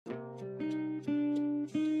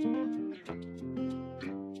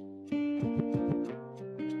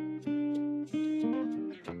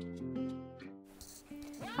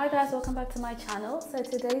guys, welcome back to my channel. So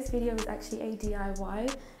today's video is actually a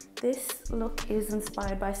DIY. This look is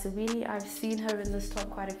inspired by Saweetie. I've seen her in this top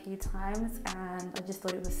quite a few times and I just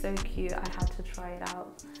thought it was so cute. I had to try it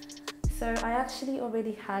out. So I actually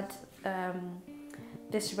already had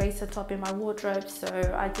this racer top in my wardrobe, so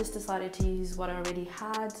I just decided to use what I already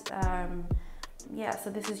had. Yeah, so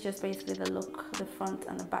this is just basically the look, the front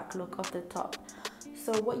and the back look of the top.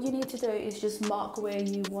 So what you need to do is just mark where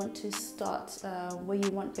you want to start, where you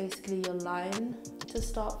want basically your line to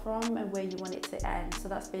start from and where you want it to end. So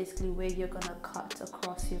that's basically where you're gonna cut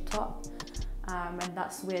across your top. And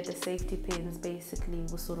that's where the safety pins basically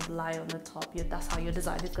will sort of lie on the top. That's how your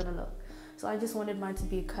design is gonna look. So I just wanted mine to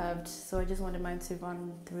be curved, so I just wanted mine to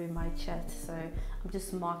run through my chest. So I'm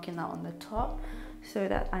just marking that on the top so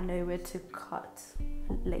that I know where to cut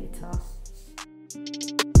later.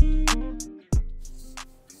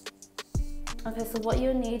 Okay, so what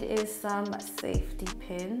you'll need is some safety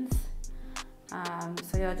pins.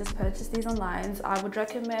 So yeah, just purchase these online. I would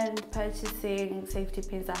recommend purchasing safety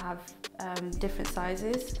pins that have different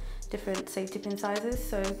sizes, different safety pin sizes.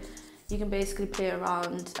 So you can basically play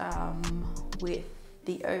around with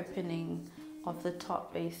the opening of the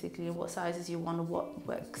top, basically, and what sizes you want and what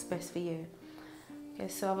works best for you. Okay,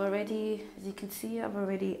 so I've already, as you can see, I've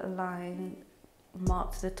already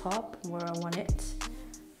marked the top where I want it.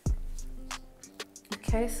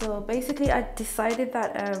 Okay, so basically I decided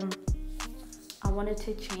that I wanted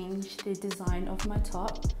to change the design of my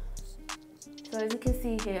top. So as you can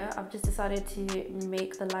see here, I've just decided to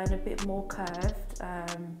make the line a bit more curved,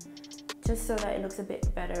 just so that it looks a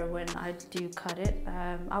bit better when I do cut it.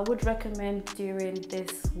 I would recommend doing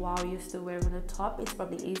this while you're still wearing the top. It's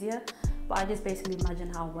probably easier, but I just basically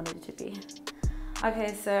imagine how I wanted it to be.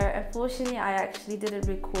 Okay, so unfortunately I actually didn't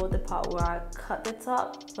record the part where I cut the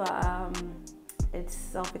top, but it's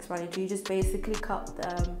self-explanatory. You just basically cut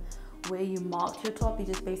where you marked your top, you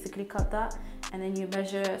just basically cut that, and then you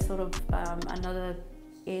measure sort of another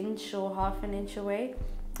inch or half an inch away.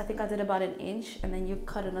 I think I did about an inch, and then you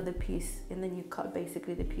cut another piece, and then you cut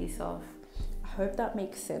basically the piece off. I hope that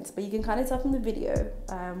makes sense, but you can kind of tell from the video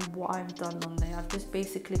what I've done on there. I've just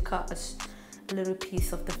basically cut a little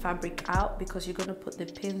piece of the fabric out because you're going to put the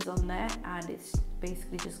pins on there, and it's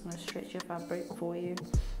basically just going to stretch your fabric for you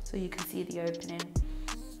so you can see the opening.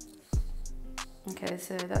 Okay,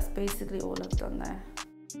 so that's basically all I've done there.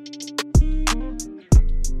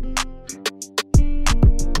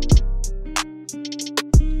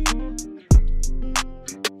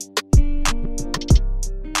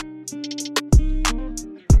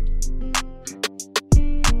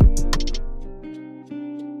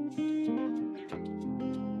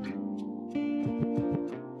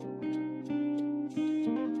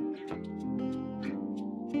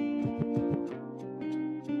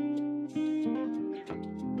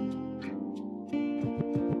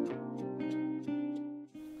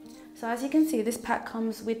 So as you can see, this pack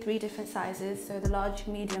comes with 3 different sizes, so the large,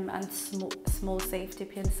 medium and small safety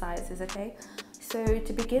pin sizes, okay? So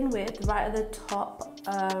to begin with, right at the top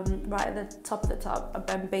of the top,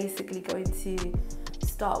 I'm basically going to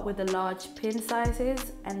start with the large pin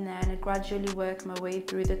sizes and then gradually work my way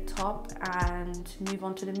through the top and move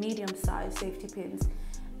on to the medium size safety pins,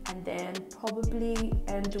 and then probably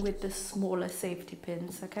end with the smaller safety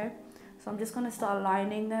pins, okay? So I'm just gonna start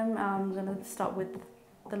lining them. I'm gonna start with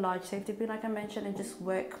the large safety pin like I mentioned and just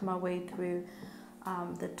work my way through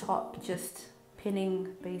the top, just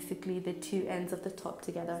pinning basically the 2 ends of the top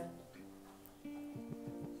together.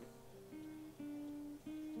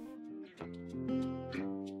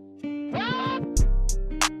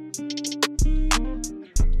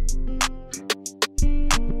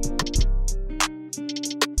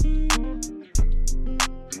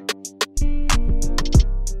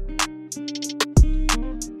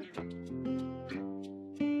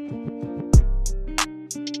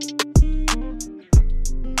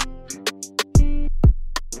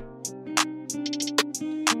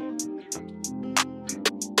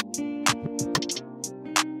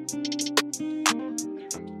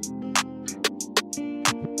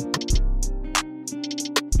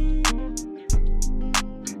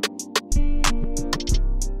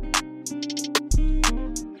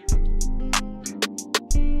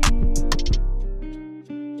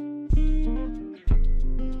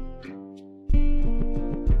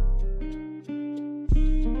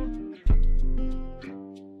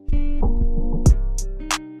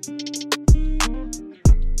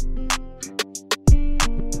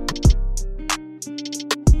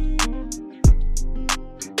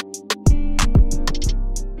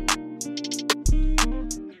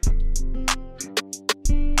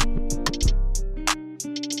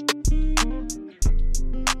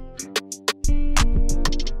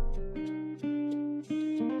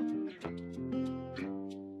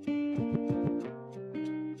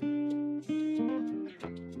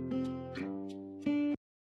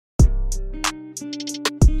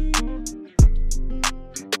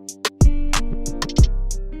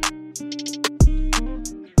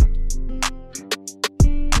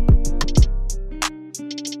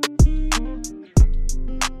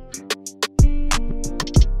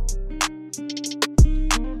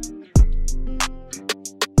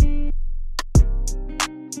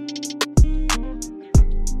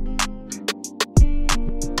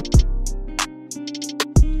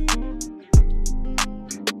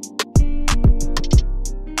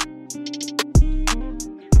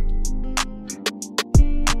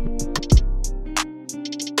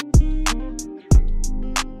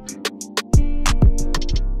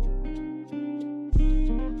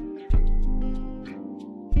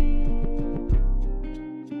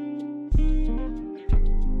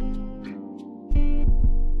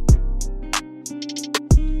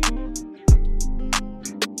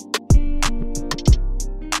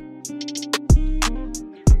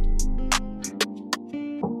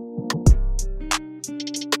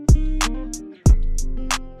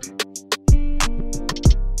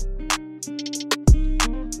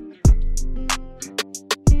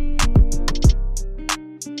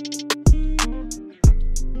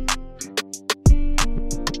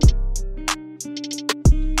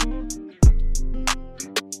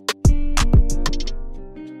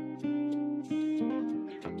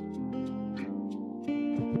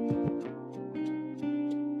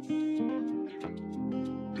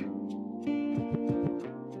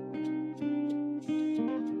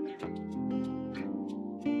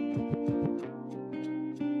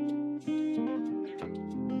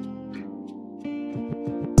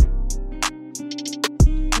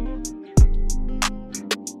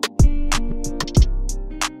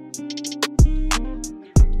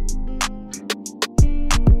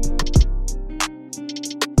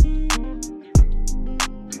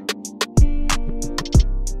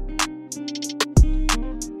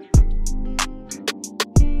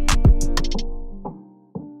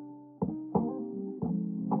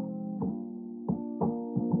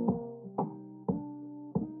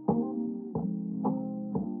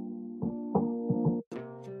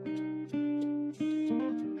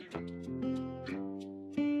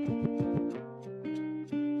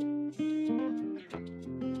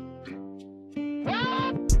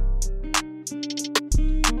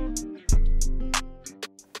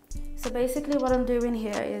 basically what I'm doing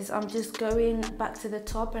here is I'm just going back to the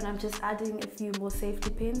top and I'm just adding a few more safety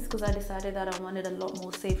pins because I decided that I wanted a lot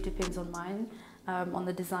more safety pins on mine, on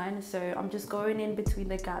the design. So I'm just going in between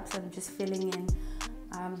the gaps and just filling in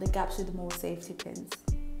the gaps with more safety pins.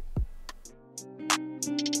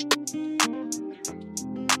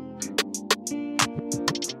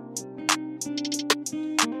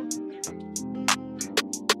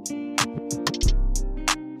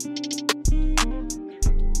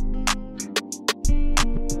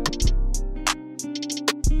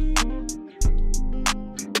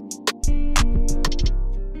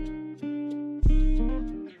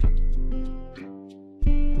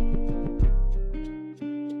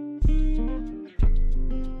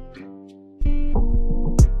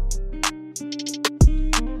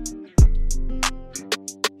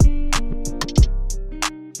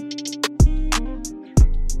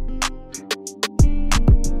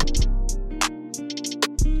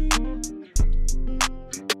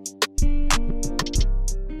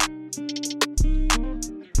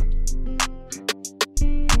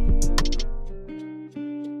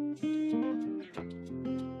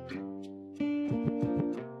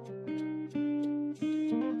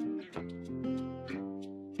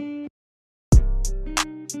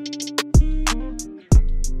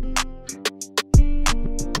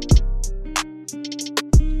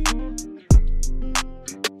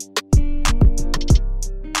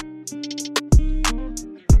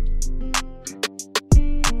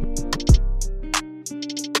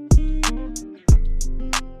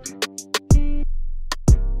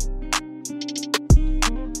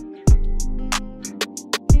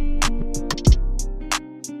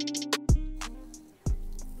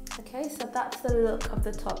 Okay, so that's the look of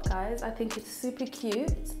the top, guys. I think it's super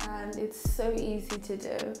cute and it's so easy to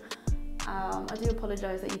do. I do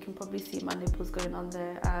apologize that you can probably see my nipples going on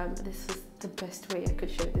there, but this was the best way I could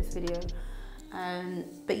show this video.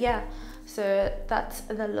 But yeah, so that's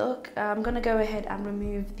the look. I'm gonna go ahead and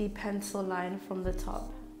remove the pencil line from the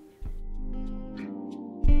top.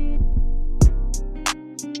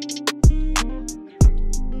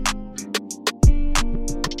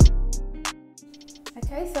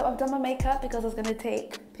 Okay, so I've done my makeup because I was going to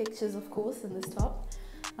take pictures, of course, in this top.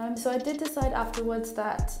 So I did decide afterwards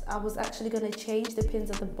that I was actually going to change the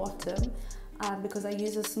pins at the bottom because I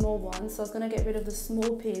use a small one. So I was going to get rid of the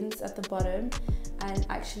small pins at the bottom and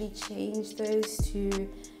actually change those to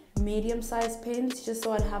medium-sized pins just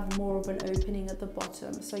so I'd have more of an opening at the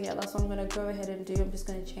bottom. So yeah, that's what I'm going to go ahead and do. I'm just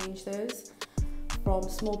going to change those from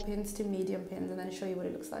small pins to medium pins and then show you what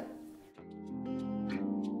it looks like.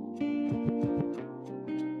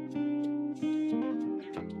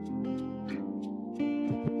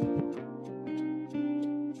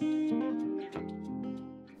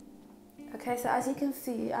 Okay, so as you can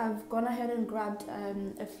see, I've gone ahead and grabbed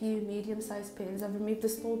a few medium-sized pins. I've removed the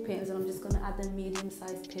small pins and I'm just going to add the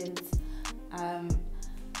medium-sized pins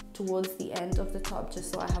towards the end of the top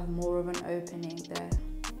just so I have more of an opening there.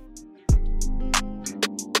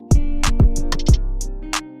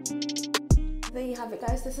 There you have it,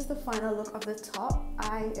 guys. This is the final look of the top.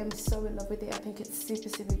 I am so in love with it. I think it's super,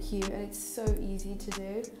 super cute and it's so easy to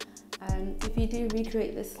do. If you do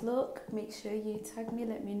recreate this look, make sure you tag me,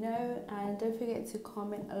 let me know, and don't forget to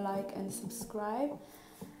comment, like, and subscribe.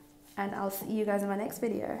 And I'll see you guys in my next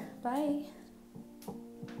video. Bye.